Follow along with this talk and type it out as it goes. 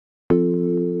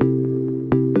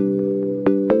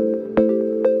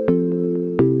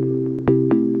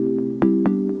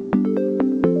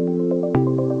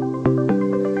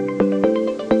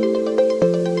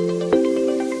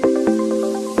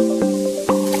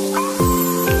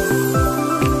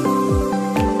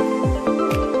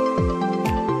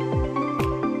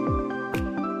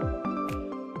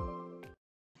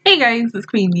guys, it's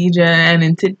Queendija, and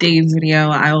in today's video,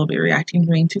 I will be reacting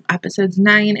to episodes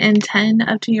 9 and 10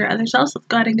 of To Your Other Self. So let's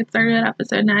go ahead and get started at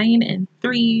episode 9 in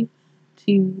 3,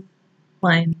 2,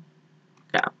 1,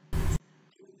 go.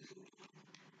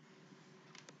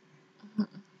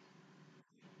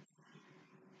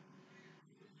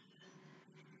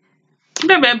 Come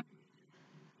here, babe.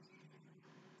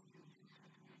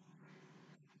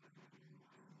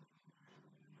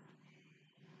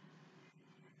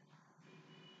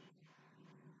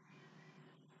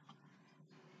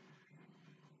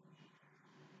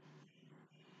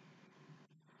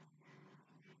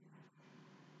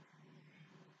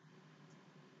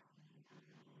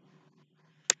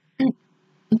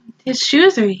 His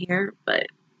shoes are here, but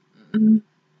because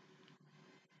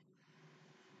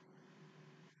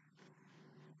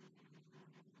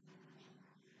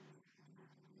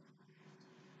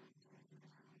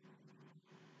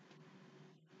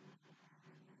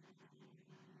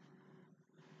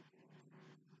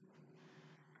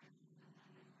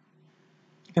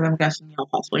I'm guessing y'all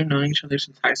possibly knowing each other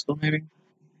since high school, maybe.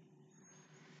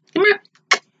 Come here.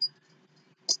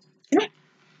 Come here.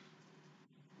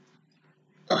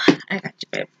 Ugh, I got you,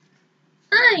 babe.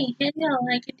 Hi, hello,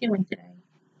 how you doing today?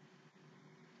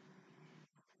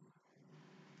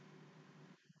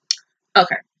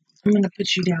 Okay, I'm gonna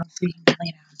put you down so you can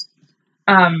lay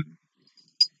down.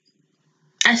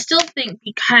 I still think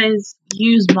because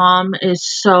Yu's mom is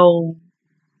so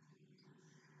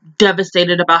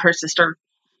devastated about her sister,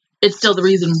 it's still the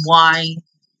reason why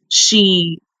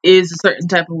she is a certain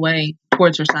type of way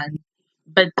towards her son.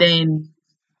 But then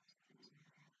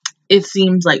it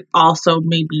seems like also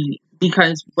maybe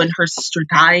because when her sister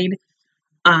died,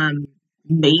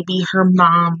 maybe her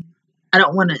mom, I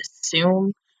don't want to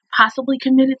assume, possibly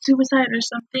committed suicide or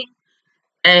something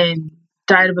and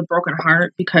died of a broken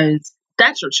heart, because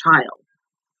that's your child.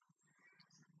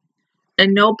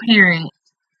 And no parent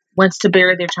wants to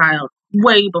bury their child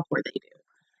way before they do.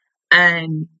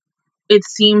 And it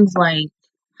seems like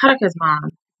Haruka's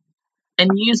mom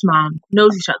and Yu's mom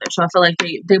knows each other. So I feel like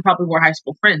they probably were high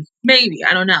school friends. Maybe.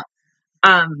 I don't know.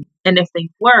 And if they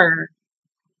were,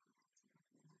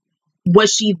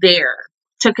 was she there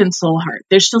to console her?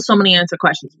 There's still so many unanswered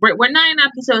questions. We're 9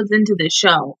 episodes into this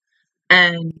show,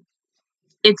 and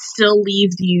it still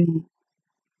leaves you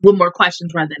with more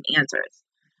questions rather than answers.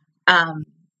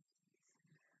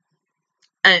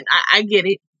 And I get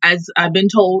it, as I've been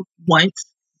told once,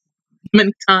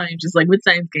 many times, just like with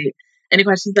Science Gate. Any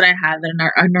questions that I have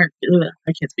that are not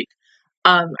I can't speak,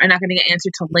 are not going to get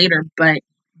answered till later. But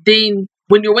then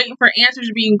when you're waiting for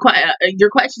answers being your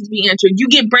questions being answered, you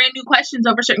get brand new questions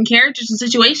over certain characters and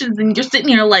situations, and you're sitting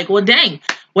here like, well, dang,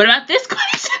 what about this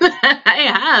question that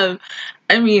I have?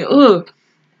 I mean, ooh,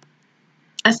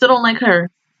 I still don't like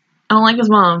her. I don't like his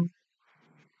mom.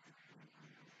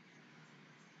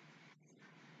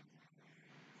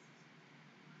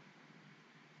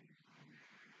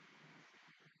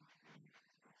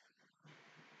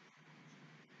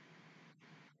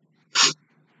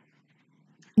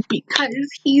 Because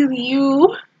he's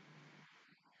you.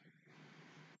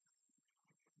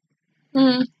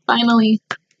 Finally.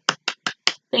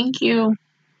 Thank you.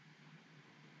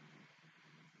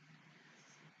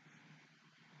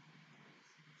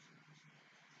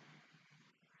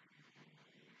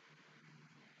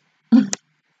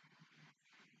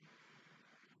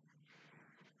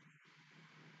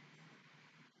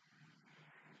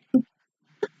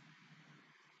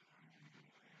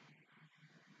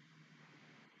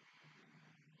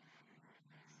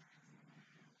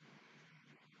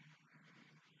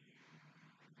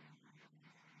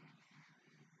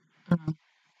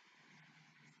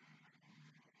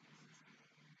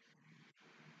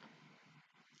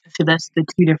 See, that's the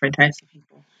two different types of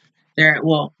people.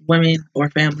 Women or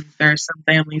families. There are some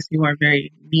families who are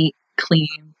very neat,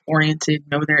 clean, oriented,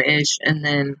 know their ish, and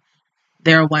then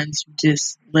there are ones who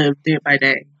just live day by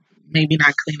day, maybe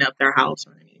not clean up their house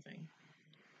or anything.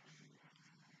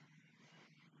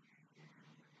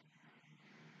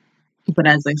 But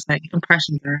as I say,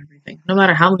 impressions are everything. No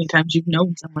matter how many times you've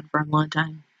known someone for a long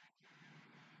time.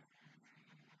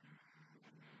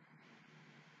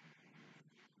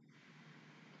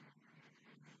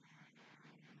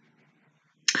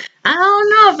 I don't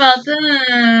know about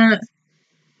that.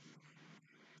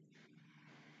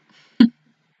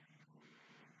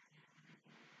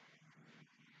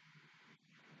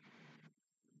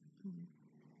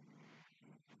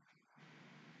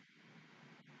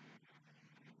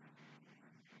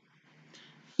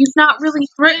 He's not really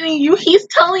threatening you. He's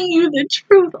telling you the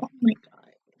truth. Oh my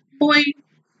god. Boy,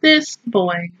 this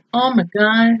boy. Oh my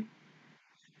god.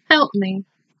 Help me.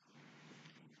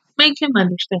 Make him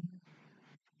understand.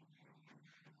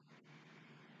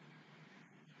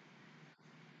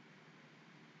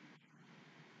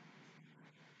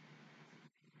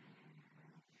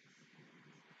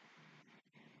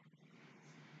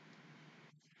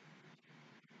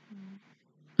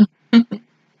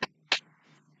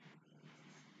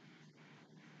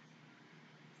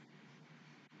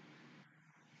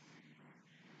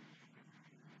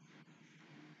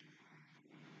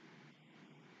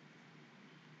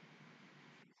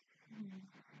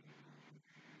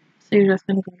 So you're just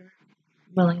gonna go to her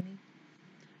willingly.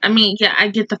 I mean, yeah, I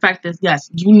get the fact that yes,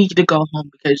 you need to go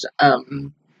home because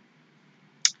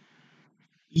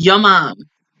your mom.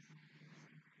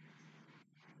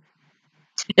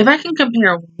 If I can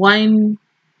compare one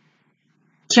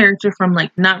character from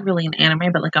like not really an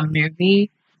anime but like a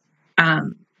movie,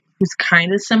 who's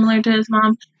kind of similar to his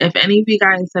mom. If any of you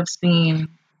guys have seen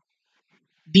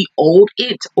the old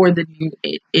It or the new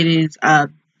it is I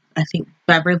think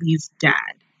Beverly's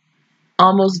dad.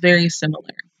 Almost very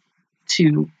similar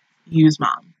to Yu's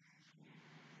mom.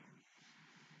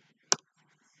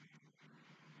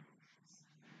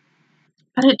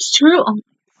 But it's true. Oh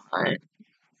my god.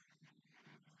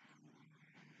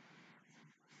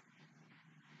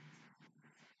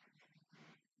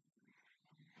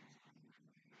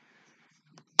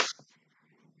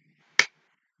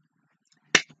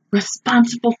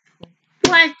 Responsible for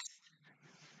what?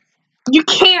 You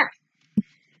can't.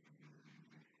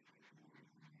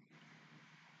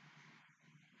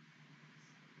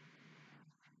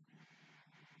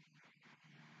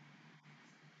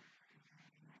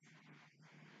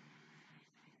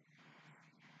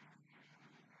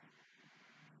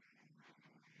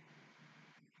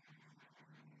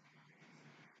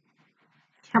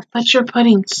 But you're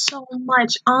putting so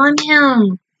much on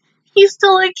him. He's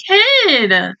still a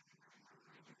kid.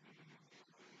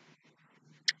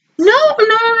 No.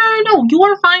 You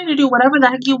are fine to do whatever the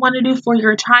heck you want to do for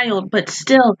your child, but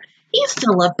still, he's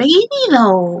still a baby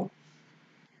though.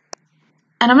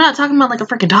 And I'm not talking about like a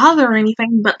freaking toddler or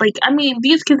anything, but like, I mean,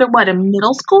 these kids are what, in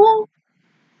middle school?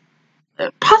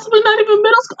 Possibly not even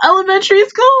middle school, elementary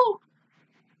school.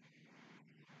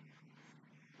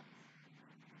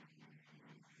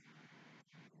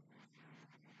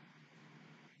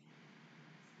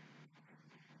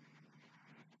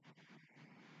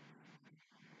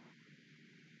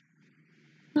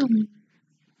 Hmm.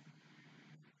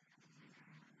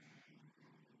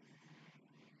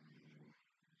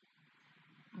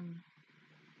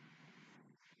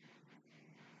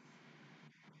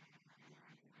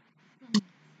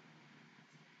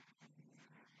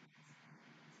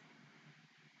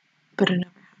 But it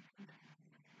never happened.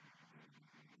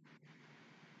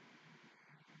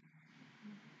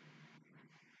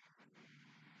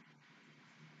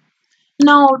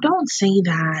 No, don't say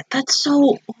that. That's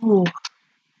so. Oh,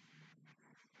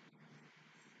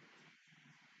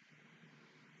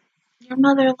 your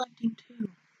mother loved you too,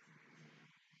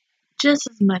 just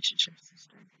as much as your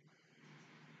sister.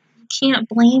 You can't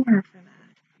blame her for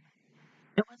that.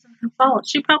 It wasn't her fault.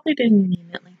 She probably didn't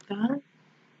mean it like that.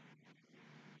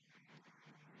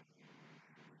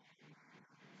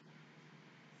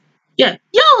 Yeah,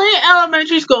 y'all in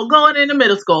elementary school, going into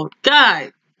middle school.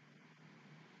 God.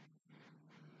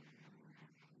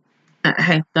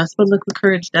 Hey, that's what liquid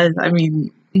courage does. I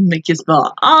mean, make you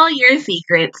spill all your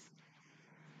secrets.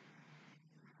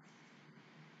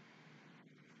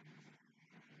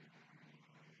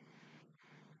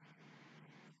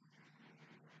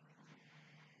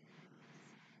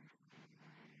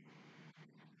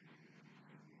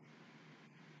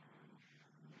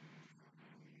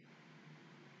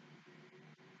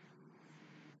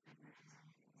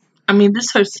 I mean, this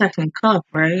is her second cup,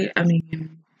 right? I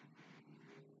mean,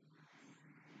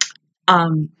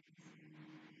 um,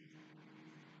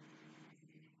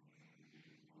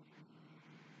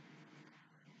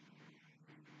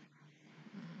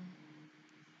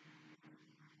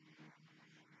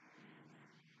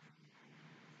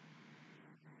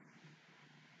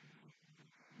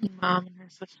 mom and her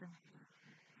sister.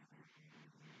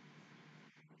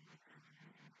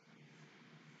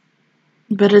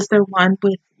 But is there one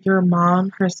with your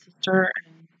mom, her sister,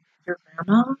 and your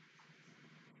grandma?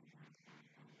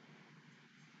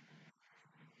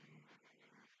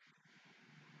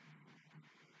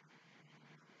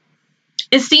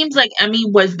 It seems like Emmy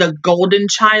was the golden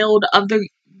child of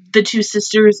the two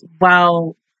sisters,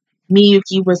 while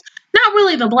Miyuki was not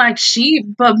really the black sheep,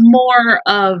 but more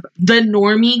of the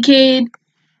normie kid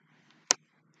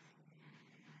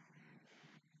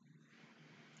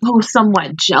who was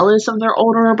somewhat jealous of their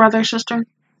older brother or sister.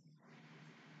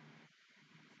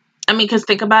 I mean, because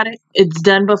think about it, it's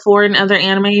done before in other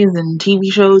animes and TV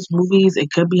shows, movies.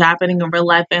 It could be happening in real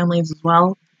life families as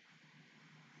well.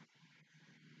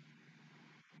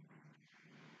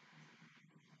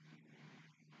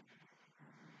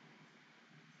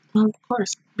 Well, of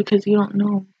course, because you don't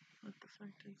know what the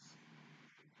fact is.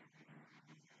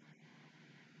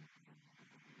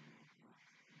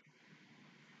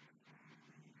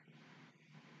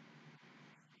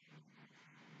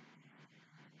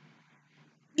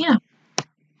 Yeah,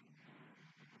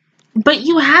 But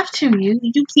you have to.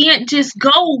 You can't just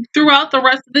go throughout the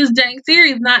rest of this dang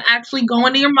series not actually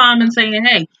going to your mom and saying,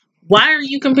 hey, why are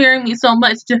you comparing me so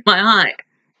much to my aunt?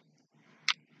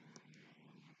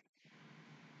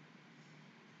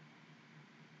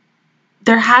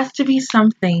 There has to be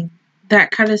something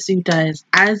that Karasu does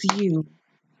as you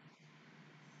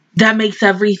that makes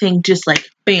everything just like,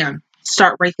 bam,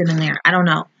 start right then and there. I don't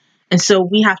know. And so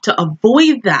we have to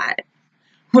avoid that.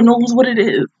 Who knows what it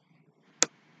is?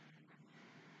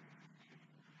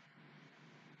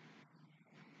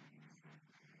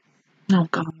 Oh,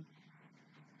 God.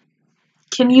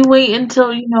 Can you wait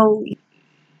until,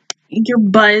 your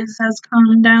buzz has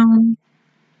calmed down?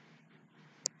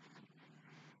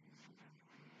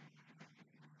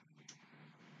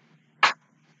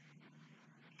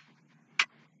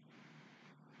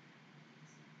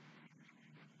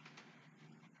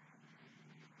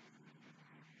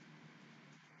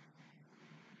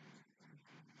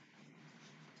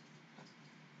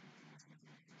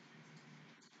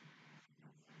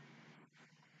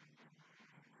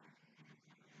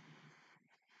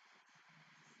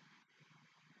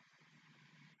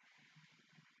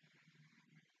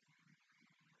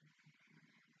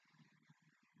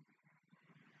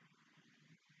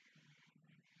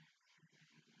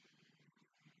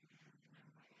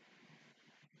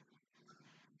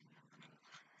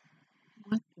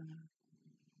 What the?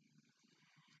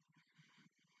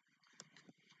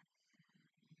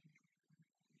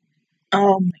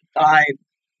 Oh, my God.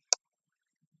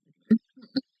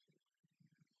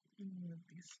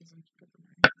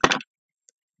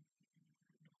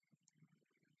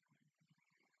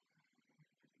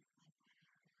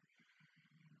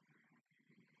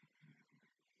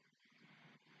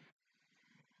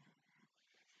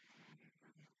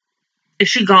 Is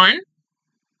she gone?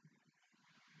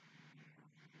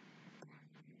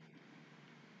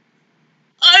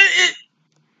 Uh,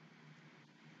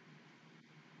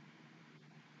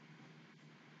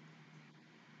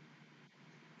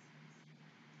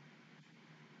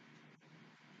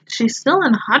 She's still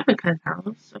in Hadvika's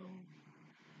house, so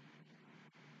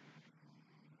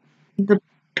the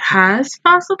past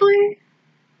possibly?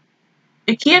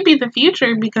 It can't be the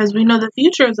future because we know the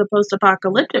future is a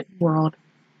post-apocalyptic world.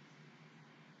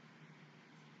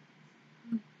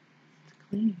 It's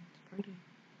clean. It's pretty.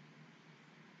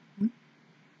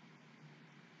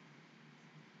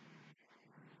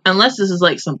 Unless this is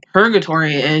like some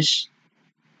purgatory-ish.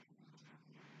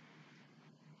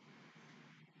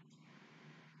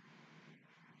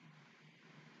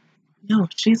 No,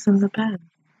 she's in the bed.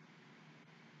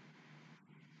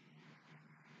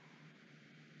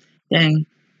 Dang.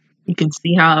 You can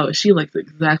see how she looks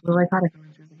exactly like Hadvika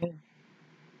when she was a kid.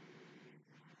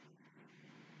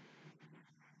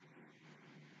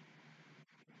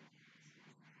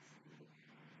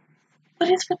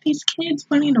 What is with these kids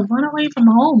wanting to run away from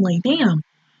home? Like, damn.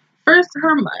 First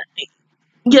her money,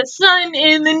 your son,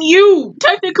 and then you.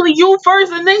 Technically, you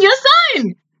first, and then your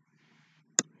son.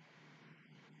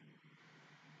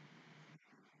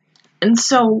 And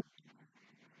so,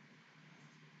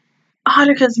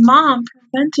 Hadvika's mom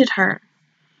prevented her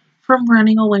from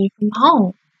running away from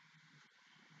home.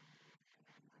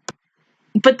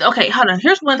 But okay, hold on.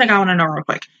 Here's one thing I want to know real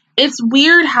quick. It's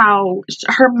weird how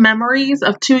her memories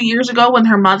of 2 years ago when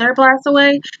her mother passed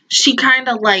away, she kind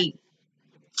of like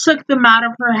took them out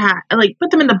of her hat, like put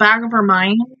them in the back of her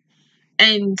mind,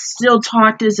 and still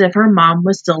talked as if her mom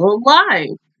was still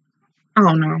alive. I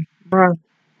don't know, bro.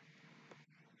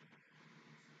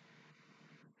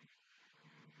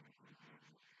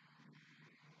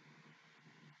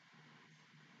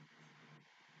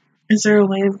 Is there a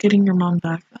way of getting your mom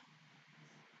back?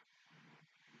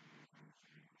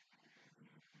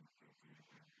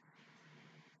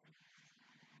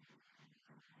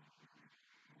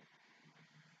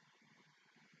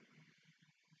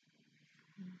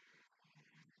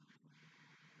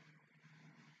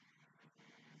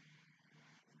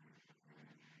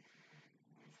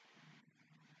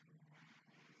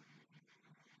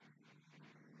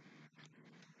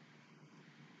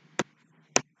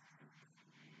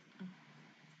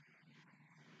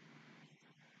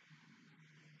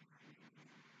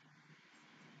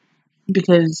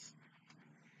 Because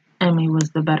Emmy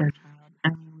was the better child.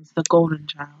 Emmy was the golden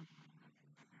child.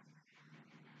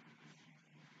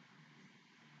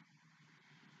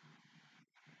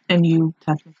 And you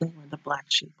technically were the black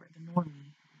sheep or the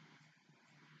normie.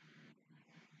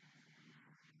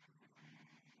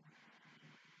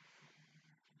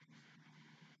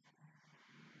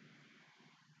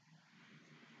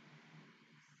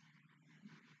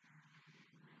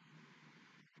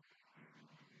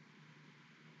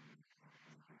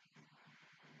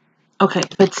 Okay,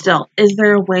 but still, is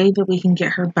there a way that we can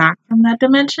get her back from that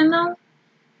dimension, though?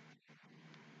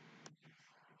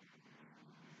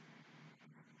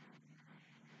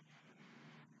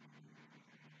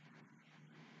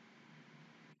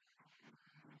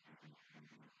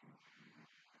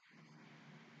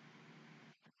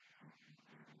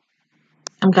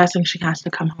 I'm guessing she has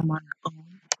to come home on her own.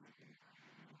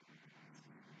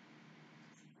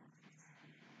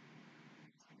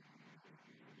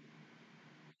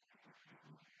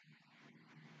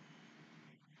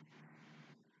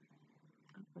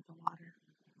 With the water.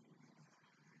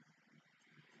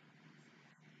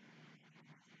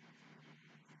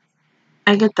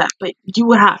 I get that, but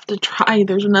you have to try.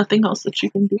 There's nothing else that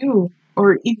you can do,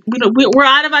 or we're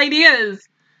out of ideas.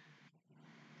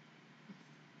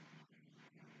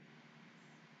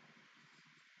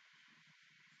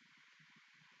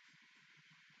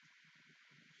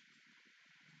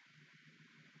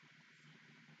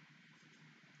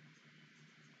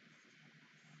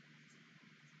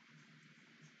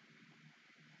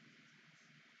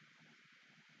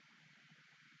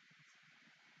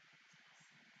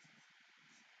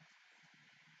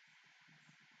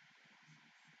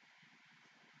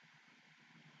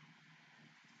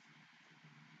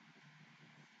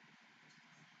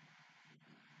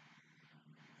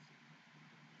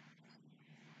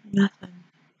 Nothing.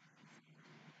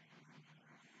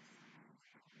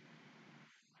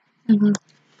 Mm-hmm.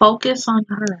 Focus on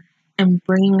her and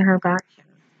bringing her back here.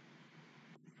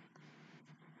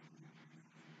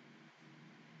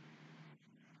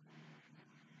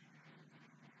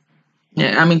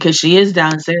 Yeah, I mean, because she is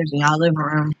downstairs in y'all living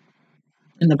room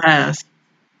in the past.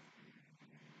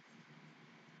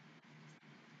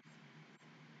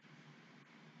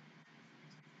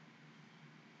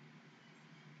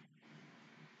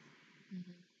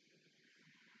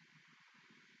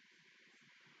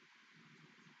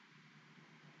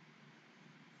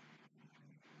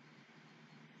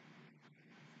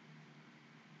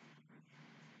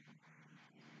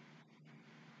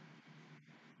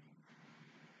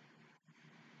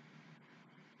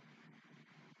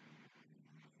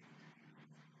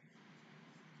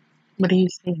 What do you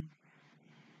see?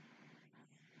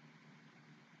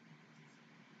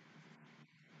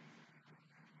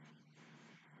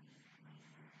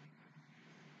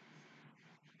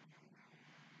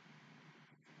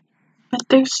 But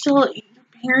they're still your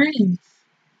parents.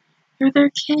 You're their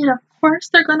kid. Of course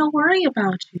they're gonna worry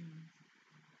about you.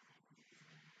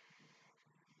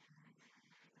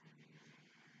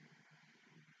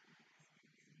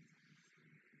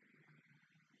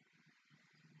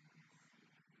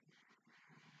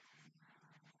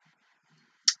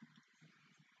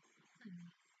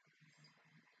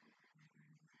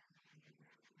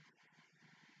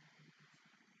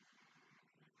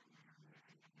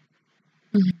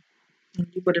 Mhm.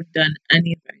 You would have done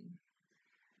anything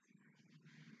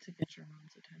to get your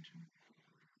mom's attention.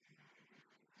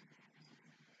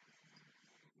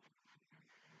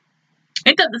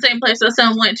 Ain't that the same place that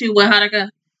son went to with Haruka?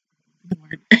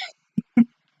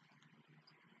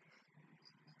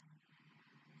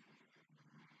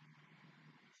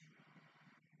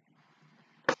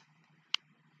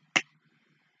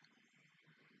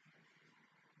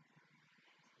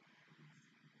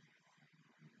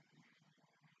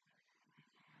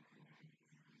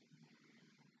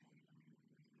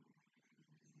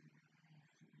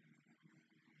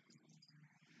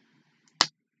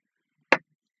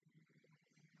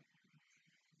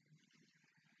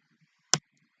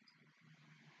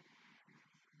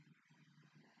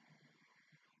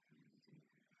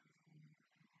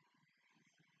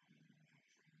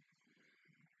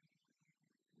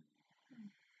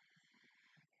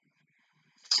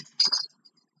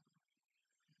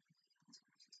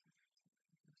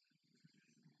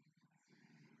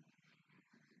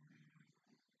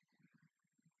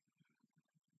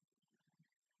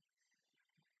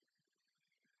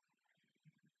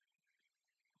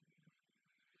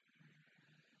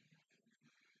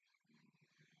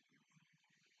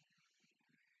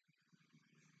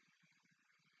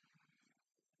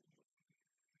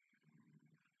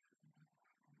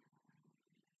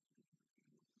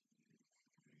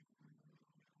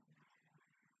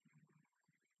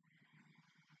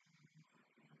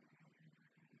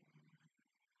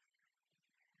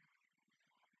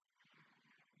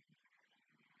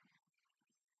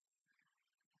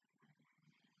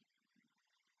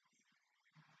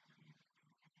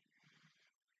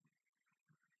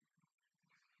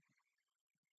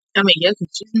 I mean, yeah, 'cause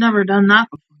she's never done that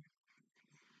before.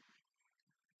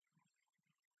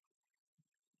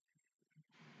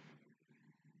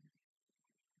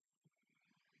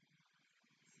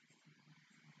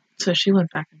 So she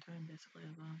went back in time, basically,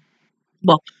 as well.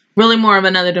 Well, really more of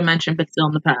another dimension, but still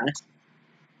in the past.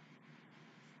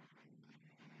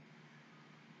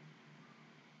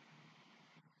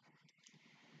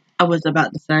 I was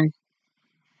about to say,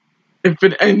 if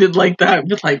it ended like that,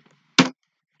 just like,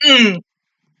 See,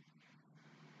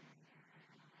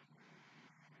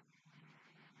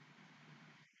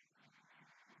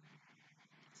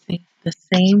 the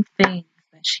same things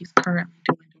that she's currently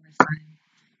doing to her son,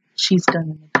 she's done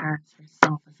in the past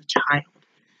herself as a child.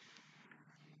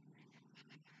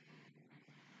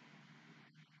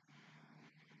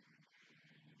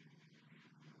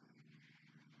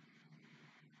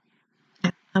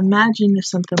 Imagine if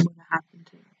something would have happened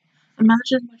to you.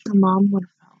 Imagine what your mom would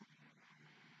have felt.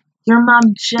 Your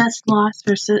mom just lost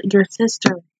your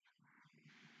sister.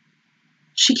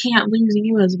 She can't lose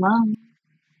you as well.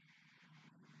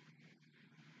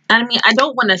 I mean, I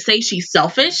don't want to say she's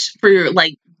selfish for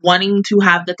like wanting to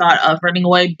have the thought of running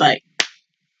away, but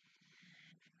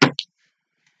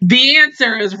the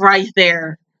answer is right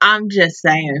there. I'm just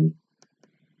saying.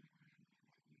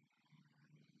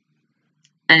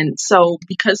 And so,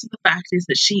 because of the fact is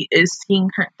that she is seeing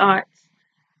her thoughts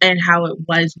and how it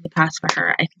was in the past for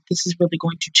her, I think this is really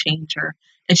going to change her.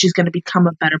 And she's going to become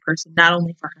a better person, not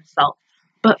only for herself,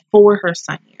 but for her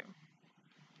son.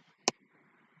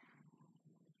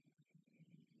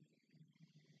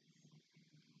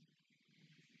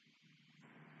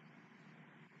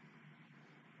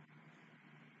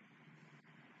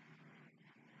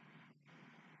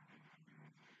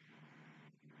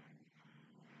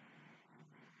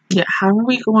 Yeah, how are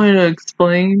we going to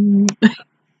explain?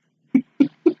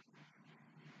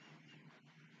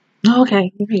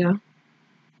 Okay, here we go.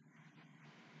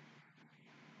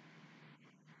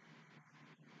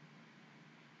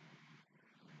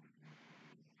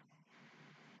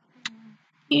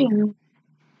 Yeah.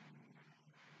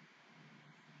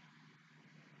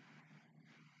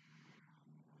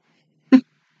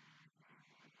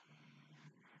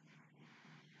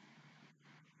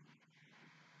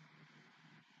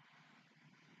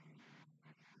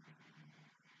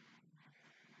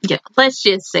 Yeah, let's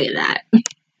just say that.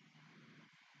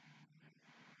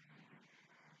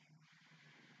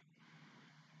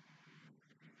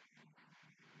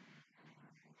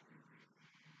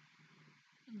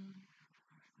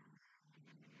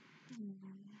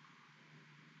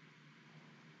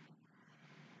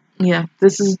 Yeah,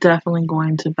 this is definitely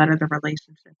going to better the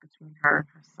relationship between her and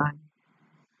her son.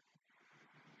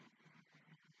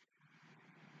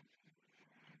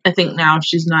 I think now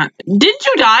she's not. Didn't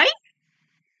you die?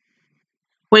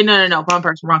 Wait, no. Wrong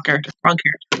person. Wrong character. Wrong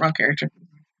character.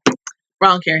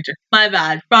 My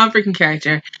bad. Wrong freaking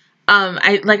character.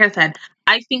 Like I said,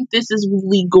 I think this is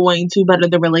really going to better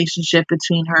the relationship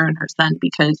between her and her son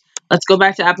because let's go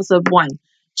back to episode 1.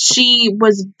 She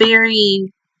was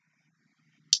very,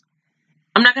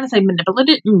 I'm not gonna say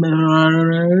manipulative.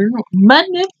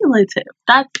 Manipulative.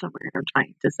 That's the word I'm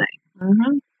trying to say.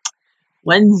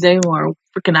 Wednesday or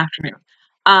freaking afternoon.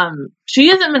 She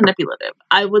isn't manipulative.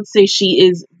 I would say she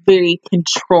is very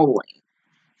controlling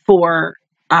for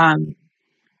 9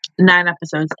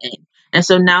 episodes in. And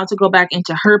so now to go back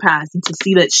into her past and to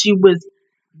see that she was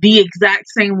the exact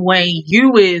same way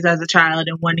you is as a child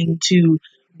and wanting to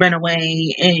run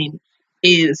away and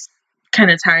is kind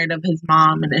of tired of his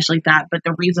mom and shit like that. But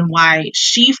the reason why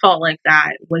she felt like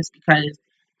that was because,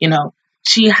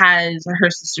 she has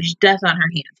her sister's death on her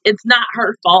hands. It's not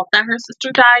her fault that her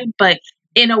sister died, but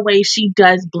in a way she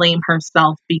does blame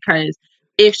herself because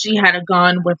if she had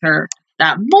gone with her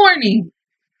that morning,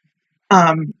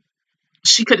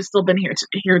 she could have still been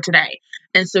here today.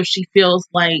 And so she feels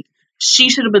like she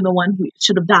should have been the one who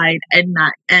should have died and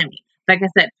not Emmy. Like I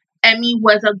said, Emmy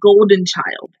was a golden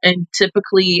child. And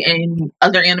typically in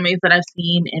other animes that I've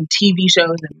seen and TV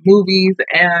shows and movies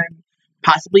and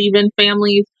possibly even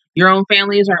families, your own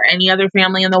families or any other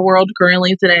family in the world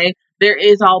currently today, there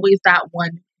is always that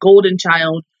one golden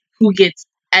child who gets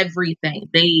everything.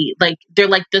 They're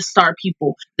like the star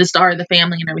people, the star of the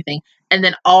family and everything. And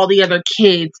then all the other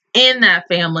kids in that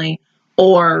family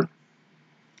or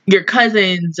your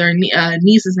cousins or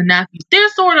nieces and nephews, they're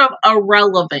sort of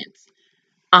irrelevant.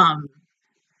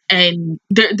 And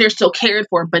they're still cared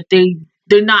for, but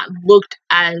they're not looked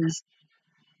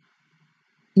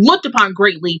upon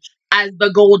greatly as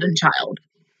the golden child.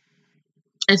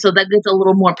 And so that gets a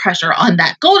little more pressure on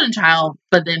that golden child,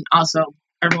 but then also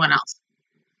everyone else.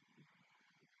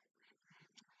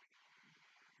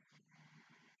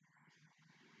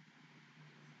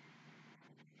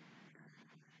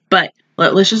 But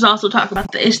let's just also talk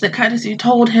about the ish that you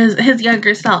told his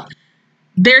younger self.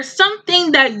 There's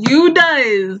something that you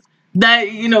does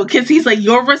That, you know, because he's like,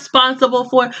 you're responsible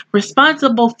for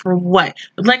what?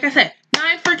 But like I said,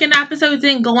 9 freaking episodes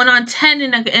in, going on 10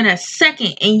 in a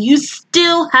second, and you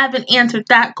still haven't answered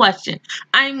that question.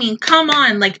 I mean, come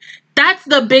on, like, that's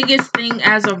the biggest thing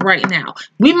as of right now.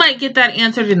 We might get that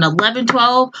answered in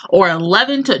 11-12 or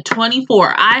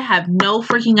 11-24. I have no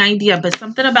freaking idea, but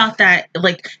something about that,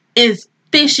 like, is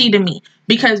fishy to me.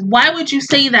 Because why would you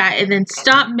say that and then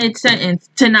stop mid-sentence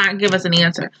to not give us an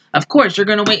answer? Of course, you're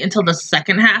going to wait until the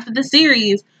second half of the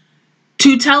series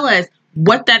to tell us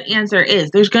what that answer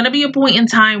is. There's going to be a point in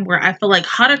time where I feel like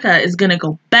Haruka is going to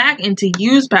go back into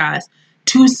Use Pass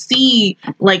to see,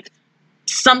 like,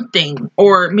 something,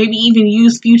 or maybe even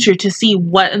use Future to see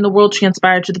what in the world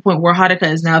transpired to the point where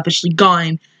Haruka is now officially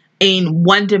gone in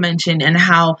one dimension, and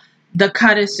how the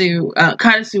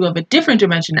Karasu of a different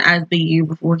dimension, as the U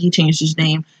before he changed his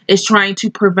name, is trying to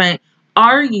prevent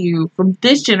our U from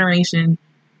this generation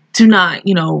to not,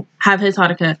 you know, have his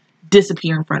Haruka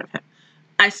disappear in front of him.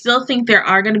 I still think there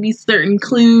are going to be certain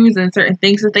clues and certain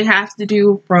things that they have to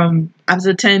do from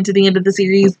episode 10 to the end of the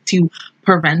series to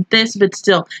prevent this, but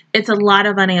still, it's a lot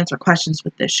of unanswered questions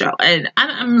with this show. And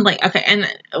I'm like, okay, and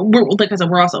we're, like I said,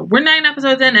 we're 9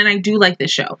 episodes in, and I do like this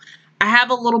show. I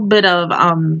have a little bit of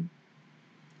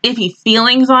iffy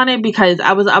feelings on it, because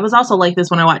I was also like this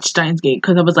when I watched Steins Gate,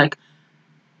 because I was like,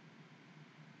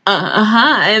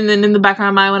 and then in the back of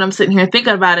my mind when I'm sitting here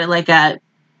thinking about it, like at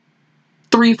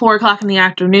 3-4 o'clock in the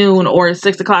afternoon or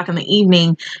 6 o'clock in the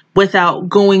evening, without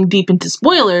going deep into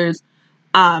spoilers,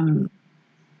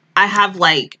 I have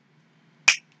like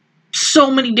so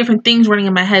many different things running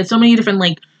in my head, so many different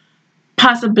like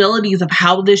possibilities of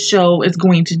how this show is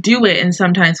going to do it, and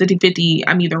sometimes 50-50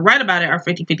 I'm either right about it or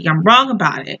 50-50 I'm wrong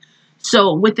about it.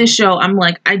 So with this show, I'm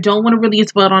like, I don't want to really get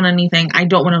spoiled on anything. I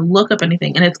don't want to look up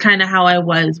anything. And it's kind of how I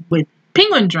was with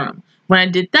Penguin Drum when I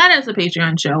did that as a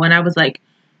Patreon show, and I was like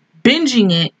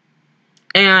binging it,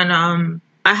 and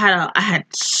I had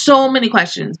so many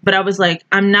questions, but I was like,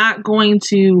 I'm not going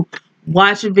to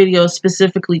watch a video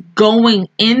specifically going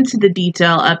into the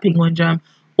detail of Penguin Drum,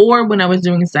 or when I was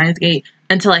doing Steins Gate,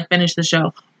 until I finish the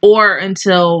show, or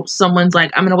until someone's like,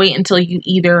 I'm gonna wait until you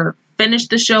either finish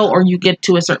the show or you get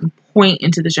to a certain point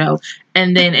into the show,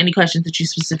 and then any questions that you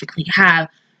specifically have,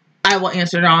 I will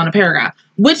answer it all in a paragraph,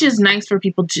 which is nice for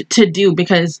people to do,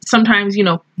 because sometimes, you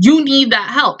know, you need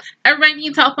that help. Everybody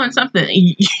needs help on something.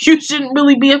 You shouldn't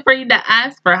really be afraid to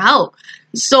ask for help.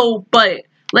 So, but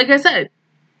like I said,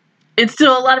 it's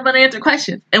still a lot of unanswered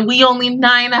questions, and we only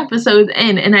 9 episodes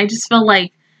in, and I just feel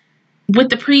like with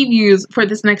the previews for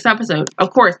this next episode, of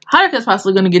course, Haruka's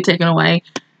possibly going to get taken away,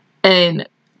 and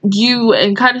you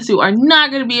and Karasu are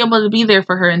not going to be able to be there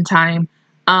for her in time.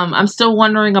 I'm still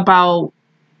wondering about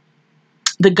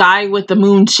the guy with the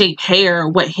moon-shaped hair,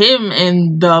 what him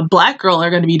and the black girl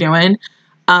are going to be doing.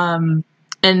 And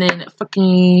then fucking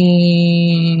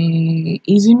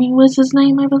Izumi was his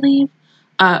name, I believe.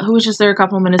 Who was just there a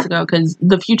couple of minutes ago, because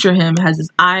the future him has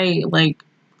his eye, like,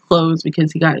 closed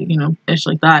because he got, you know, ish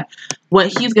like that. What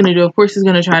he's going to do, of course, he's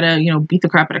going to try to, you know, beat the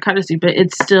crap out of Karasu, but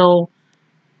it's still,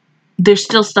 there's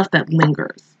still stuff that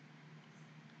lingers.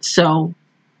 So,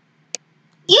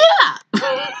 yeah!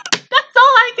 That's all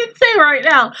I can say right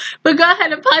now. But go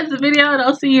ahead and pause the video, and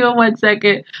I'll see you in 1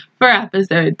 second for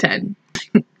episode 10.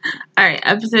 Alright,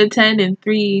 episode 10 in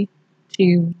 3,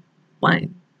 2,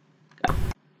 1, go.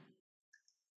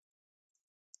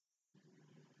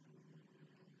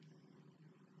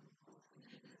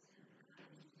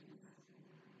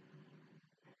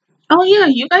 Oh yeah,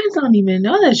 you guys don't even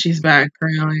know that she's back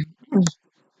currently.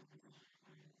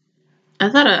 I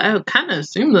thought I kind of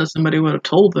assumed that somebody would have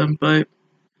told them, but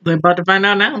they're about to find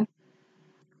out now.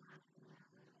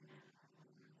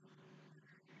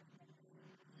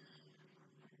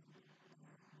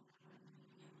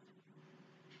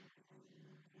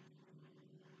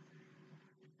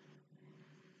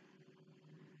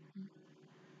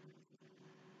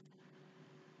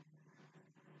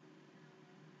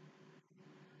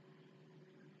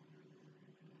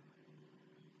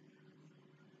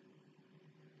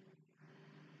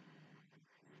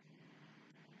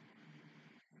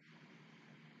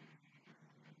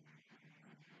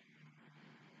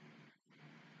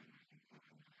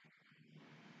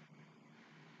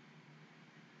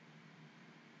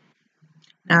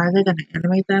 Now, are they going to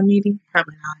animate that meeting?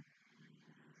 Probably not,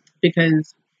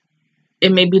 because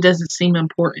it maybe doesn't seem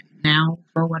important now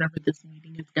for whatever this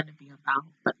meeting is going to be about.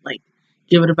 But like,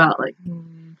 give it about like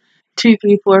 2,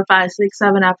 3, 4, 5, 6,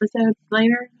 7 episodes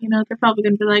later, you know, they're probably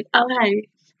going to be like, oh hey,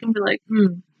 she's going to be like,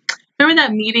 remember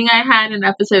that meeting I had in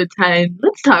episode 10?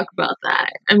 Let's talk about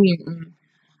that. I mean,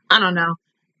 I don't know.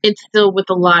 It's still with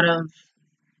a lot of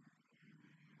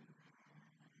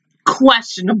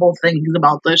questionable things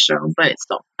about this show, but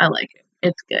still, I like it.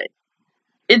 It's good.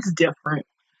 It's different.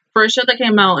 For a show that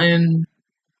came out in,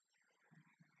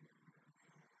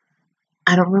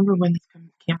 I don't remember when this came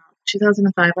out,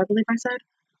 2005, I believe I said.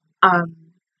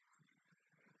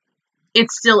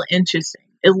 It's still interesting.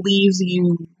 It leaves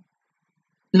you,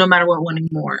 no matter what, wanting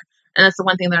more. And that's the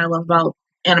one thing that I love about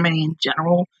anime in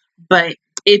general. But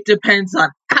it depends on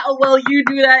how well you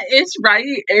do that ish,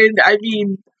 right? And I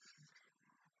mean,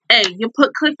 hey, you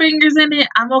put cliffhangers in it,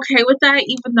 I'm okay with that,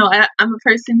 even though I'm a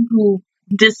person who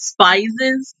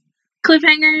despises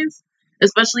cliffhangers,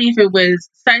 especially if it was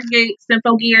Stargate,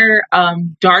 Symphogear,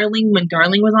 Darling, when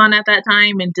Darling was on at that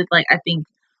time, and did, like, I think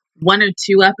 1 or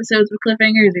 2 episodes with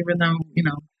cliffhangers, even though, you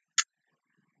know,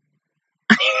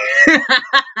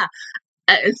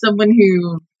 as someone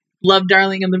who loved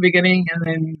Darling in the beginning and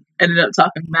then ended up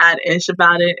talking mad-ish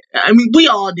about it. I mean, we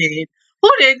all did. Who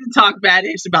didn't talk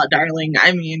mad-ish about Darling?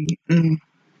 I mean,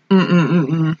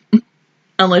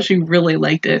 unless you really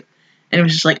liked it. And it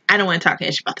was just like, I don't want to talk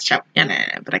ish about the show. Yeah,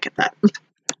 no, but I get that.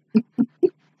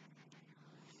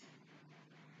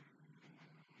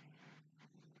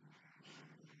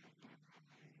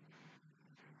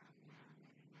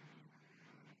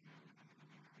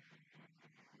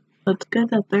 It's good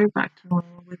that they're back to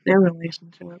normal with their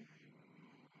relationship.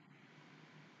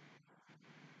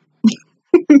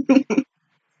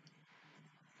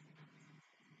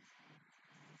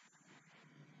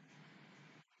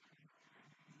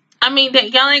 I mean,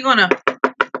 y'all ain't gonna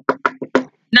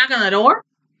knock on the door?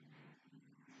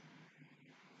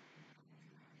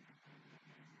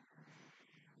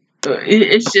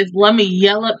 It's just, let me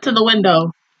yell up to the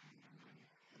window.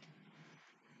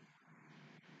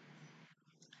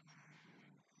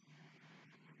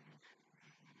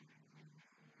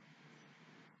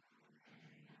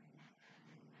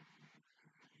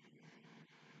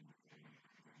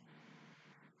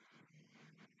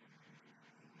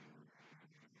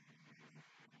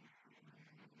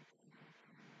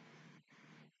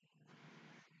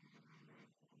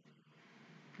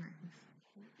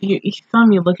 You saw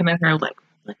me looking at her like,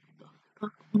 what the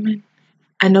fuck, woman?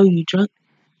 I know you drunk,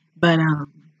 but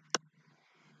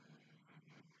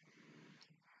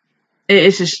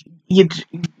it's just, you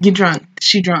drunk.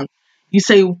 She drunk. You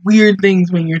say weird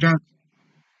things when you're drunk.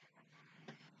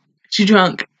 She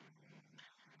drunk.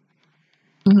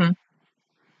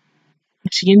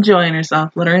 She enjoying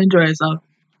herself. Let her enjoy herself.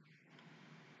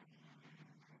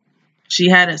 She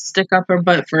had to stick up her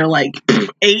butt for like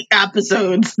 8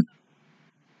 episodes.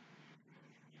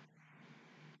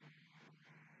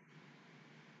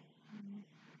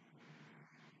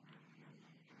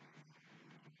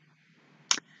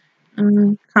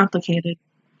 Complicated.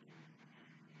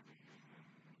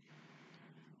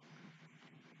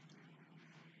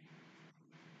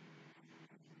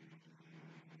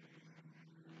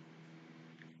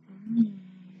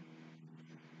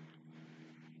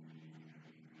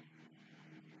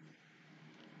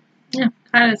 Yeah,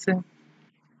 kind of so.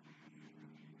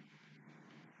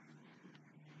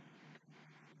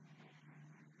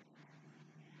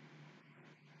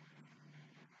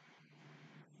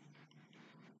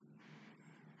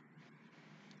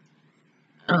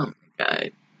 Oh my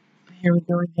god. Here we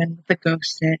go again with the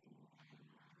ghost shit.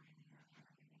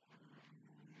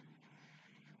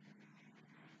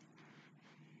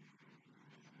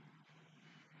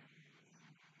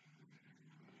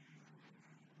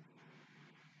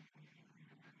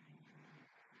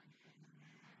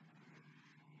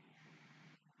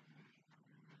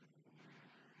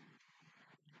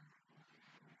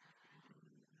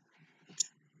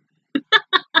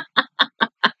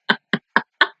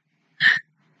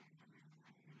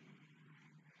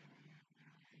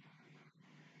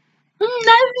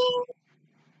 Nothing.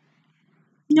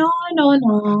 No, no,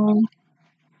 no.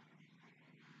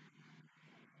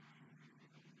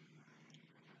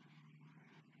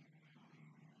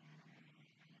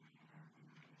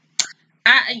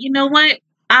 You know what?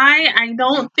 I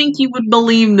don't think you would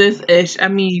believe this ish. I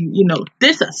mean, you know,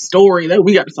 this is a story that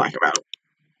we got to talk about.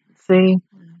 See?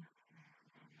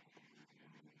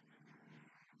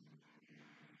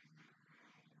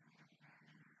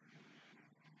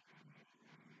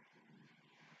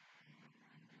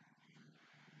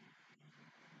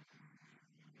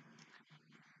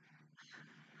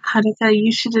 How to tell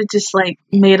you should have just like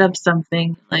made up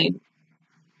something. Like,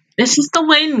 it's just a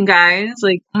win, guys.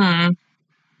 Like,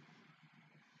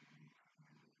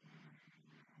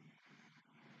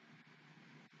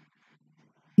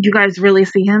 you guys really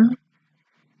see him?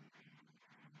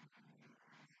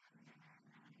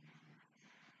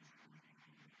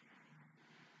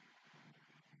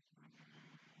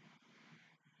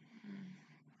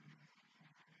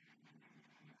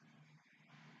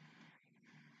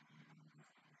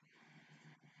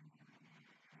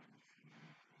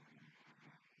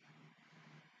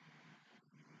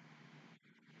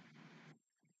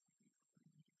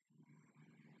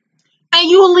 And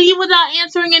you will leave without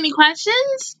answering any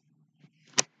questions?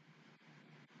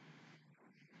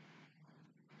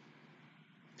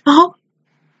 Oh.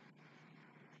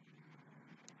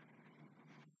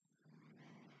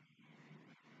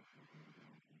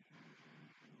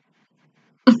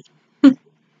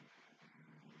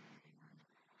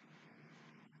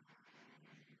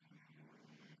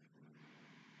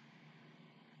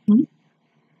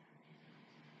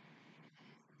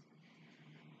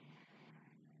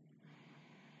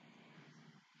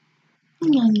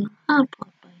 Yeah, oh,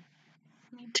 probably.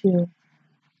 Me too.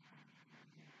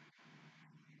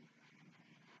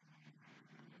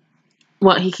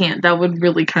 Well, he can't. That would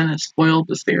really kind of spoil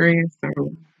the series.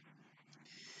 So.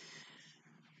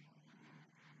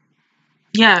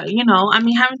 Yeah, you know, I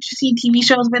mean, haven't you seen TV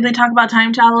shows where they talk about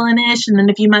time travel and ish, and then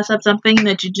if you mess up something,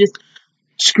 that you just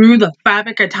screw the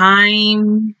fabric of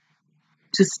time?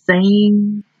 Just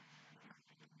saying.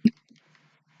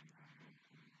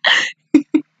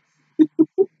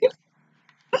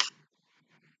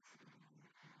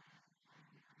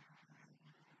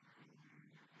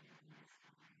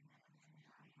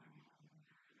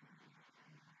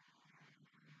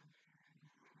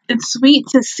 It's sweet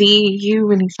to see you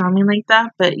when you saw me like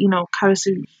that, but you know,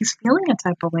 Karasu, he's feeling a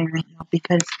type of way right now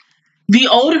because the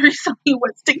older son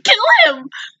wants to kill him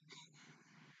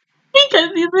because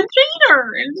he's a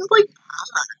cheater. And it's just like,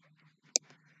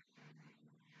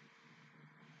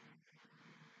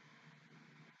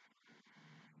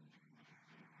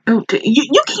 oh,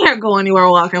 you can't go anywhere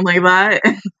walking like that.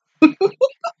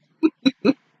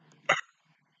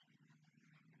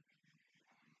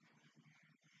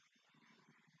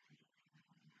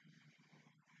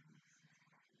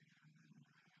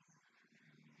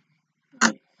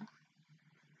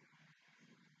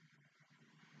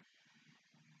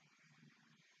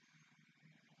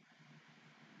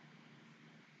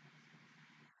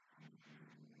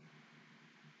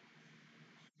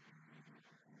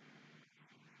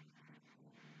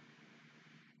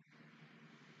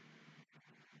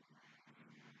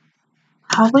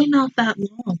 Probably not that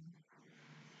long.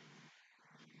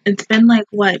 It's been like,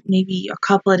 what, maybe a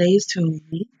couple of days to a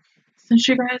week since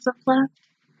you guys have left?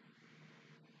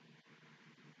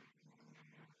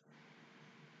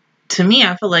 To me,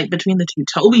 I feel like between the two,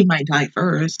 Toby might die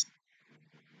first.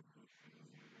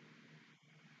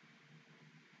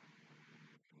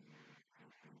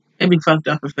 It'd be fucked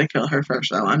up if they kill her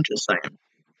first, though. I'm just saying.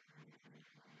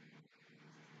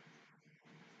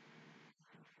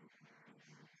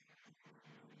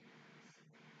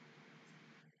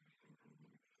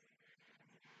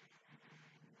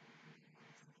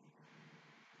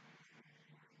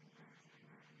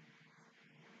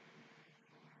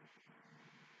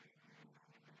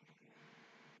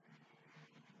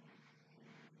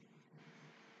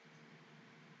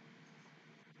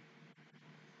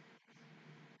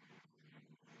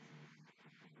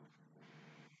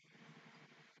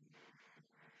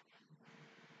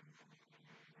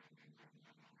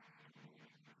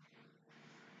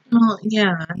 Well,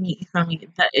 yeah, I mean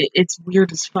that it's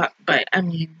weird as fuck, but I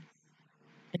mean,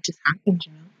 it just happens,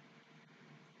 you know.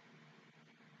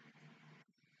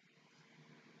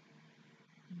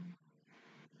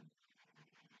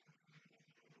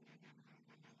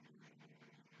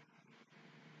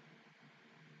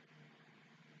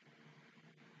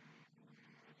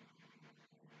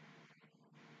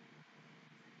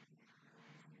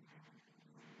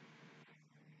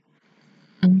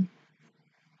 Mm.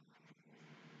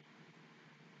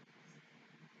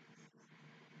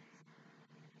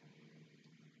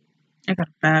 I got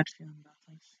a bad feeling about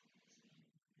this.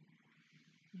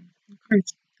 Of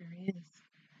course, there is.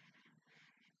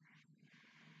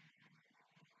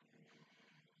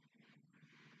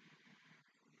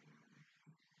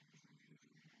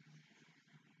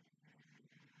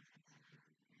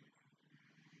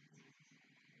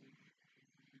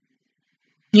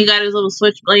 He got his little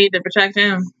switchblade to protect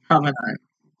him. Probably not.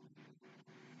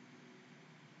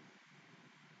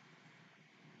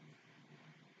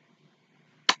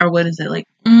 Or what is it like?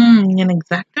 An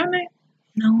exacto knife?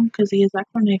 No, because the exacto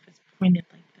knife is pointed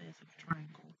like this, a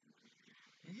triangle.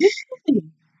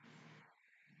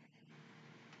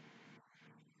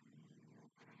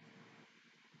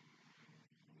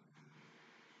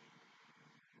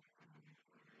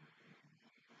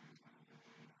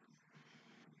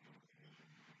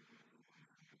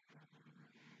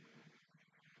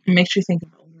 It makes you think of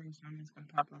older summons gonna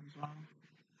pop up as well.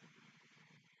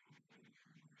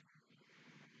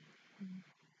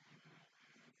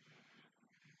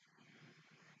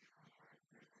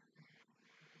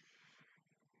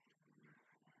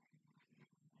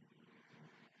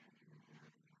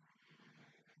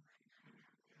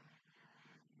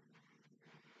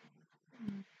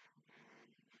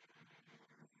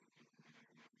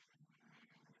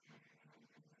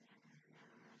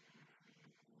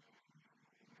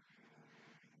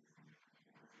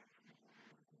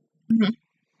 Mhm.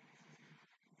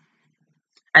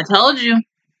 I told you.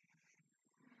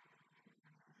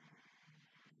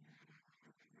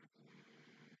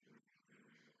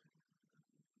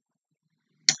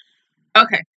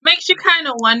 Okay. Makes you kind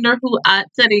of wonder who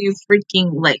Atsuri is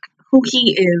freaking, like, who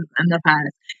he is in the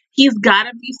past. He's got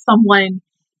to be someone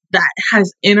that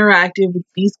has interacted with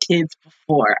these kids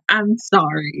before. I'm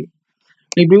sorry.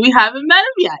 Maybe we haven't met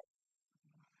him yet.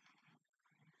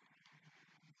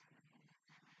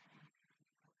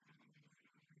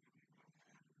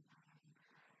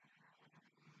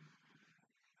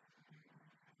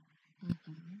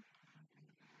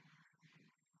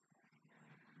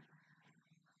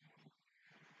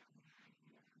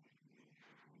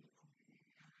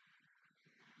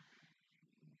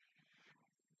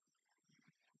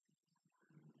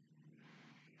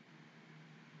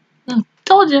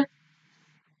 Told you.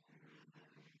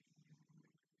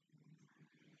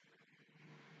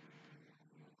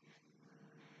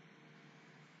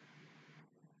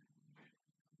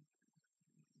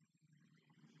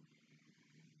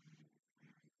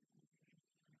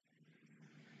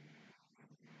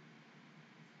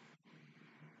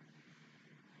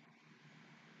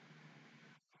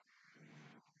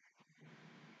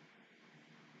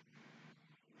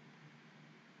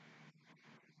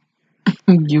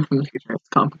 You make it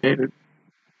complicated.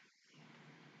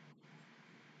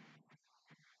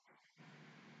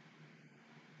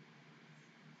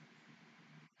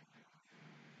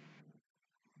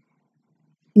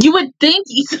 You would think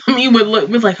me would look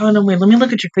was like, oh no, wait, let me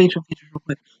look at your facial features real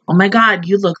quick. Oh my god,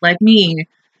 you look like me.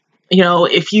 You know,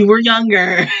 if you were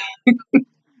younger.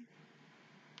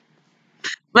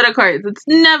 But of course, it's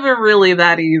never really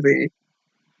that easy.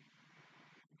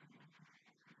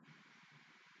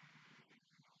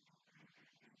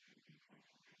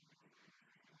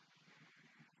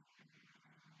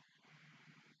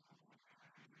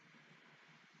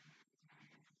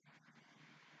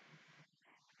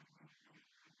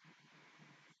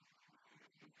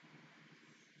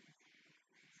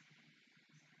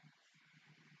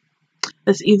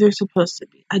 It's either supposed to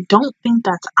be. I don't think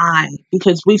that's I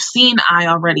because we've seen I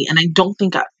already, and I don't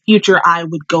think a future I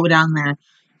would go down there.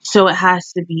 So it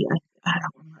has to be. I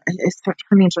don't remember. It's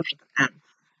her name starts with an M.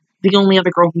 The only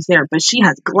other girl who's there, but she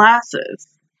has glasses.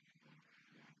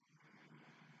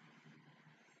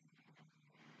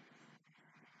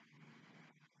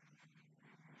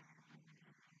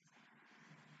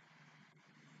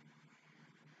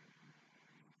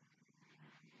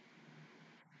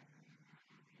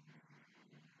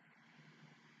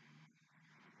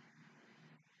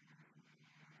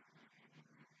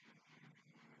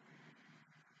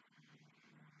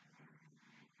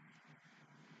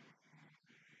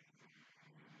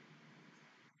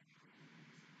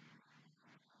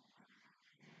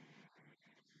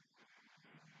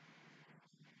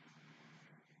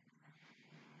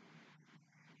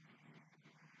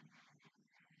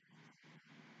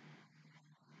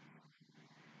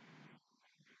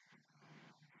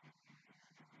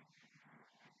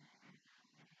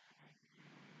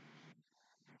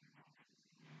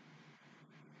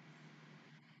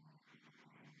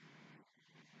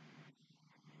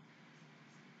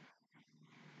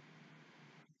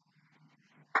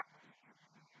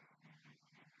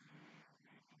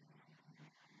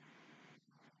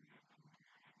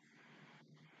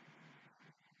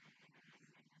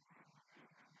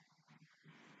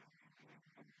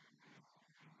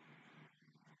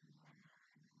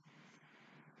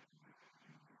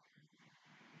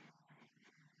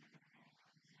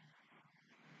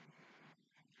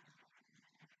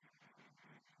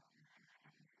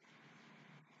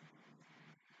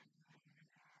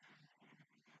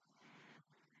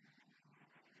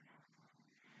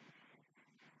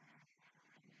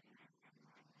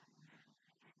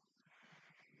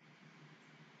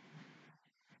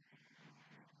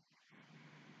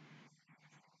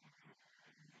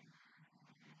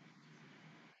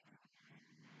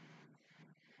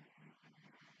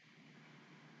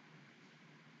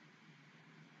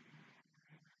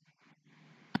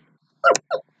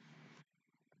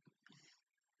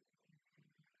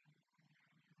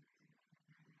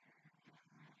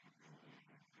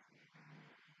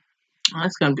 Oh,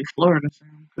 it's gonna be Florida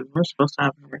soon because we're supposed to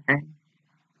have a hurricane.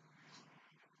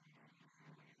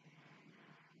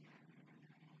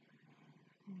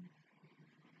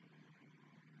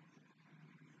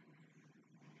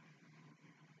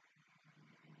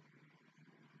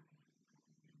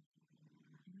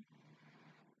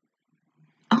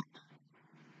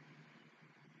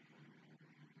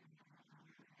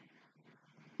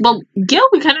 Well, yeah,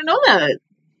 we kind of know that.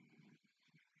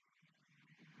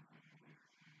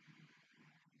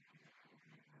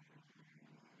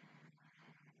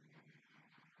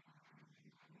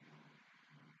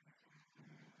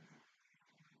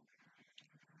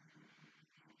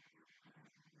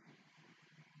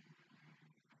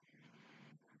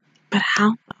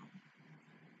 How though?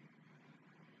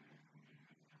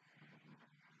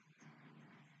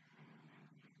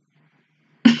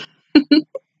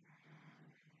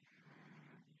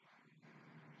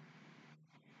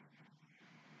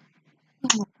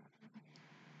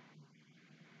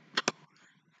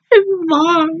 His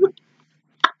mom.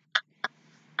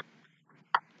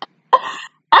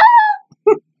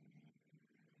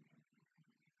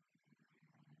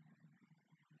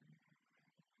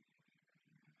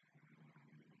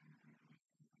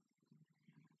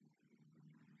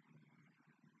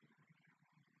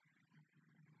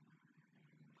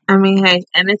 I mean, hey,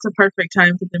 and it's a perfect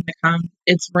time for them to come.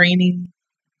 It's raining,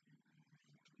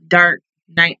 dark,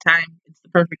 nighttime. It's the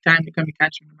perfect time to come and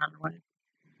catch them no matter what.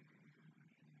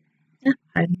 Yeah,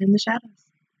 hiding in the shadows.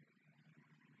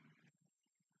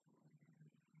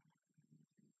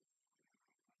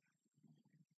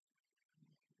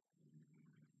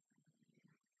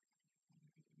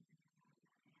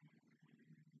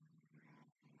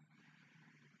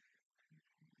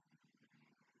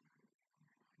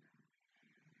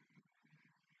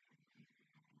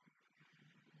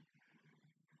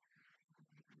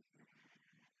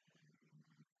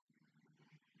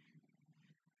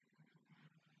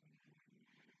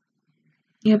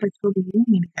 Yeah, but Koba, you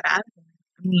need to get out of there.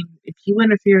 I mean, if you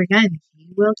interfere again, he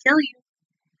will kill you.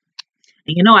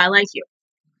 And you know I like you.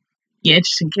 You're an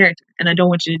interesting character, and I don't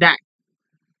want you to die.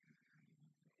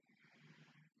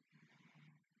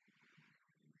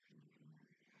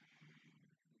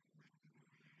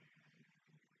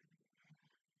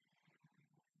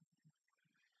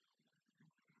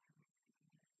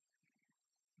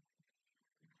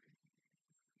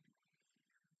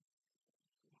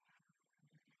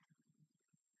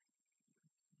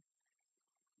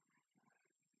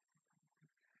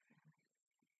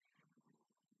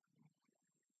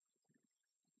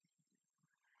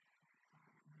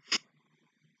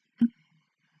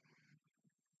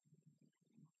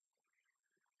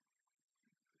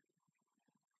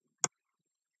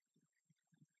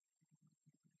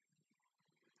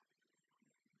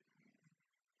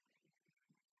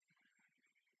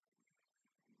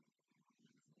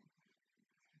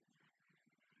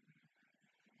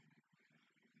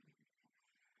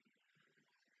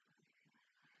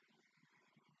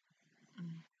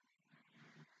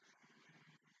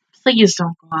 Please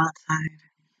don't go outside.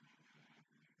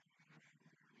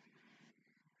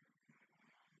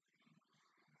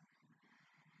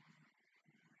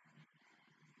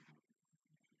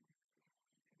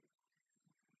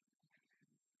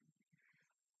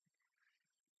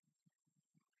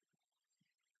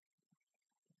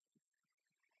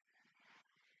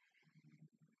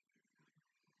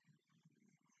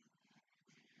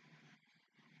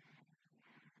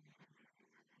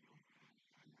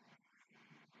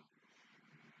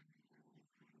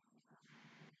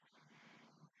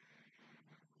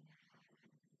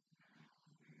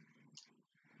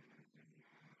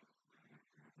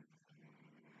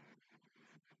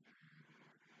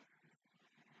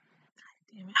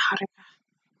 Damn it, how did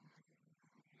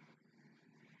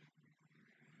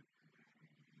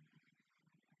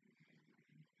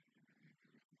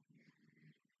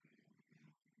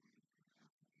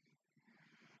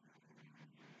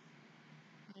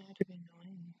I be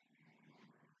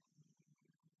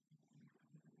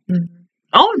annoying?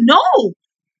 Oh no!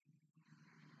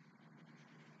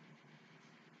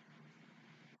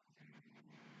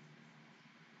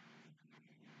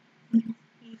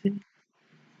 Easy.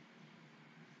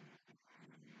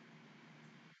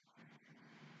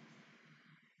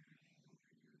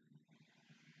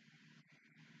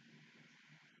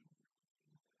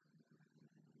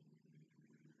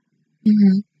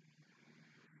 Mm-hmm.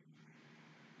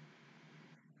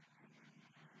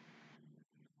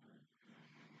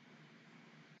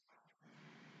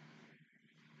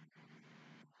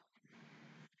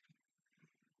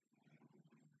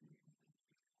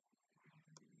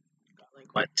 Got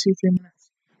like what, 2, 3 minutes?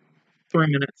 3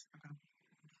 minutes. Okay.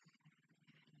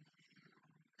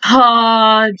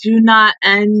 Do not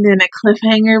end in a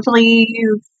cliffhanger,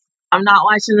 please. I'm not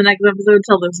watching the next episode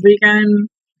till this weekend.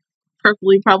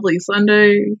 Preferably, probably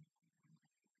Sunday.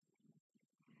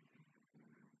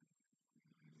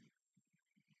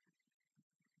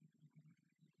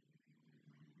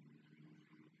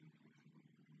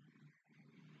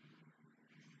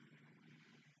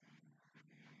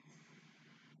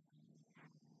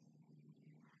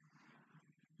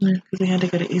 Yeah, because we had to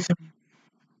go to Eastern.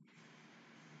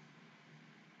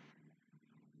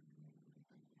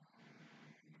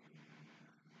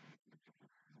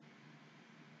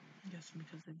 I guess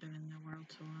because they've been in their world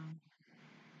so long.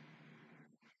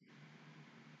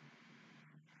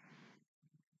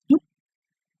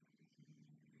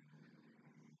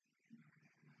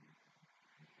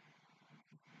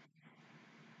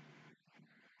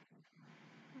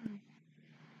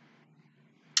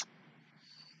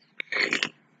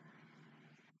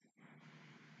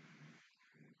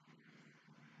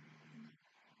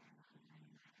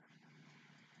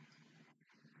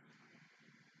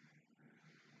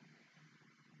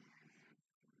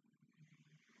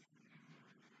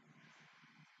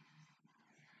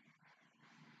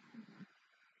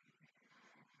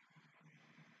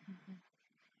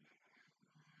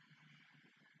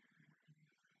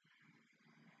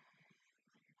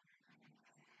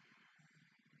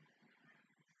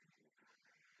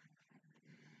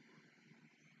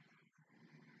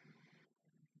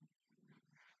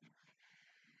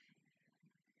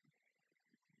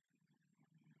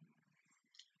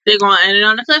 They're going to end it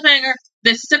on a cliffhanger.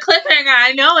 This is a cliffhanger.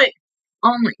 I know it.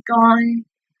 Oh my god.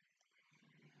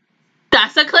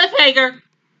 That's a cliffhanger.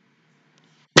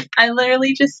 I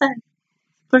literally just said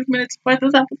 30 minutes before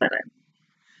this episode.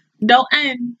 Don't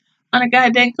end on a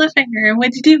goddamn cliffhanger. And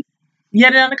what'd you do? You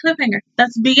ended on a cliffhanger.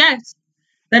 That's BS.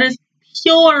 That is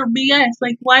pure BS.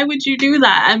 Like, why would you do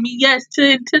that? I mean, yes, to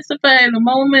anticipate the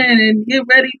moment and get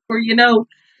ready for,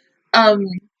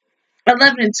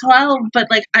 11 and 12, but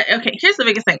like, okay, here's the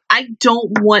biggest thing. I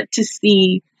don't want to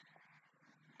see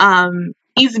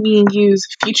Izumi and Yu's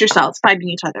future selves fighting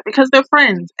each other because they're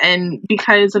friends, and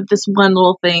because of this one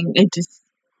little thing, it just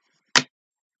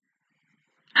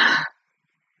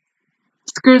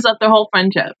screws up their whole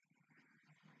friendship.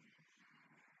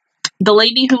 The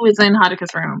lady who is in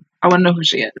Haruka's room, I want to know who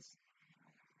she is.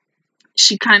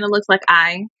 She kind of looks like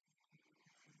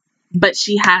but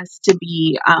she has to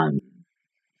be, I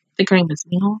think her name is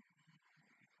Miho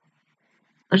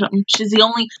or something. She's the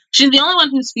only one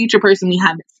whose future person we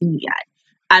haven't seen yet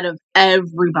out of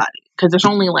everybody, because there's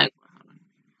only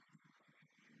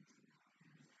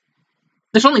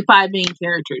 5 main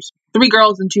characters, 3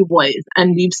 girls and 2 boys,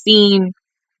 and we've seen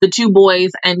the 2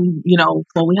 boys, and we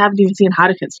haven't even seen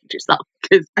Haruka's future self,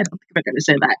 because I don't think they're going to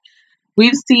say that.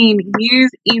 We've seen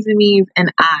Yu's, Izumi's, and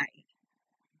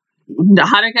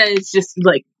Haruka is just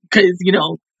because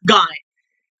gone.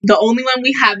 The only one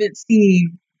we haven't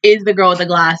seen is the girl with the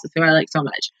glasses who I like so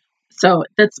much. So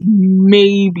that's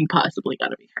maybe possibly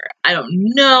gotta be her. I don't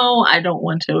know. I don't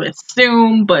want to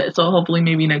assume, but so hopefully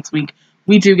maybe next week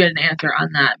we do get an answer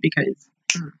on that, because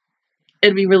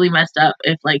it'd be really messed up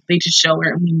if they just show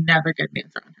her and we never get an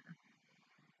answer on her.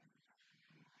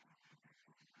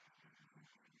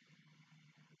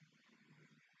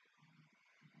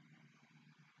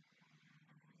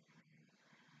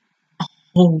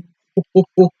 Oh.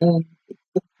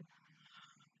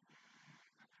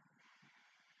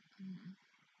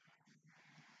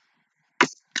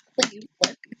 Please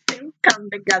let these things come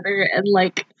together and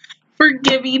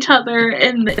forgive each other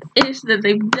and the ish that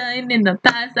they've done in the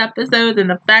past episodes, and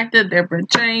the fact that they're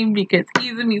portraying because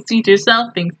Izumi's future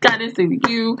self thinks Goddess of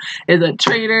You is a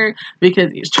traitor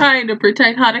because he's trying to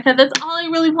protect Haruka. That's all I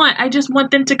really want. I just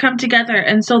want them to come together,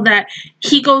 and so that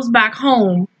he goes back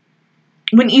home.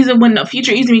 When the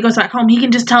future Izumi goes back home, he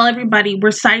can just tell everybody,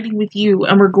 we're siding with you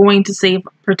and we're going to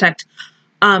protect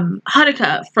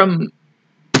Haruka from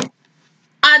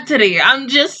Atari. I'm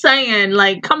just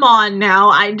saying, come on now.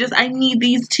 I need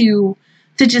these two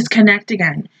to just connect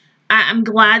again. I'm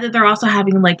glad that they're also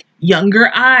having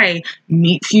younger Ai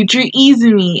meet future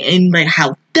Izumi, and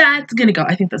how that's gonna go.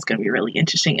 I think that's gonna be really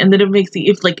interesting. And then it makes me,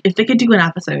 if they could do an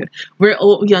episode where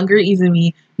younger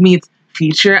Izumi meets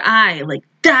future Ai,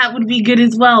 that would be good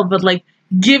as well. But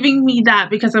giving me that,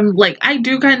 because I'm I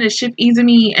do kind of ship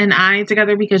Izumi and Ai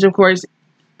together, because of course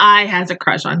Ai has a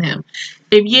crush on him.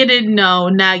 If you didn't know,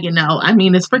 now you know. I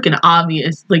mean, it's freaking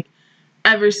obvious.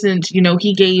 Ever since,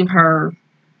 he gave her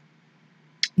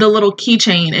the little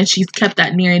keychain and she's kept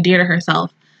that near and dear to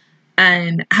herself.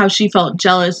 And how she felt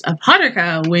jealous of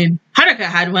Haruka when Haruka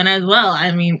had one as well.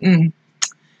 I mean,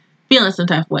 feeling some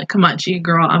type of way. Come on, she a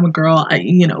girl, I'm a girl.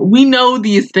 We know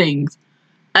these things.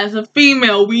 As a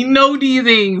female, we know these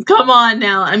things. Come on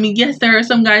now. I mean, yes, there are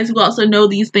some guys who also know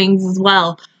these things as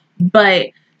well. But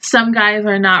some guys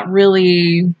are not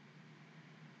really,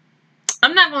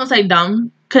 I'm not going to say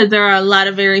dumb, because there are a lot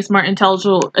of very smart,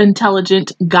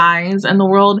 intelligent guys in the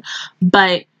world,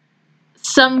 but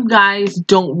some guys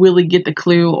don't really get the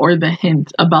clue or the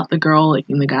hint about the girl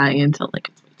liking the guy until it's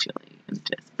way too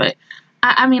late. But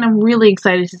I mean, I'm really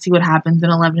excited to see what happens in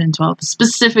 11 and 12,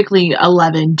 specifically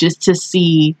 11, just to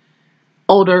see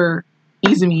older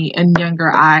Izumi and younger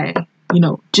Ai,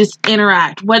 just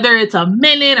interact. Whether it's a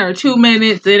minute or 2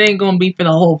 minutes, it ain't gonna be for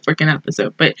the whole freaking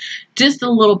episode, but just a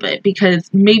little bit, because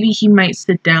maybe he might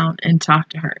sit down and talk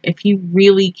to her. If he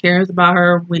really cares about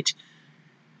her, which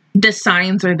the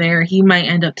signs are there, he might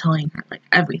end up telling her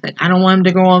everything. I don't want him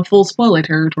to go on full spoiler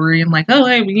territory and oh,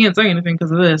 hey, we can't say anything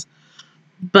because of this.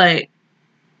 But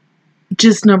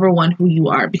just number one, who you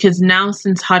are, because now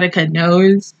since Haruka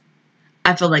knows,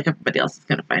 I feel like everybody else is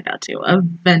going to find out too.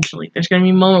 Eventually. There's going to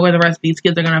be a moment where the rest of these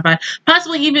kids are going to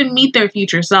possibly even meet their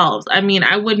future selves. I mean,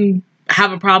 I wouldn't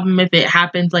have a problem if it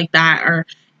happens like that, or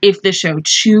if the show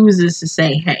chooses to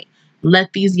say, hey,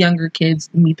 let these younger kids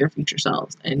meet their future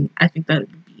selves. And I think that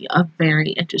would be a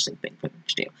very interesting thing for them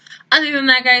to do. Other than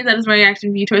that, guys, that is my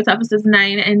reaction view towards episodes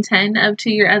 9 and 10 of To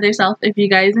Your Other Self. If you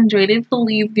guys enjoyed it,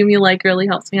 please give me a like. It really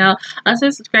helps me out. Also,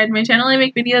 subscribe to my channel. I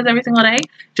make videos every single day.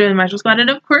 Join the Magical Squad. And,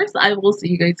 of course, I will see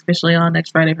you guys officially on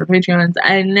next Friday for Patreons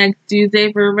and next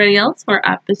Tuesday for everybody else for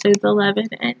episodes 11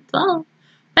 and 12.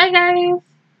 Bye, guys.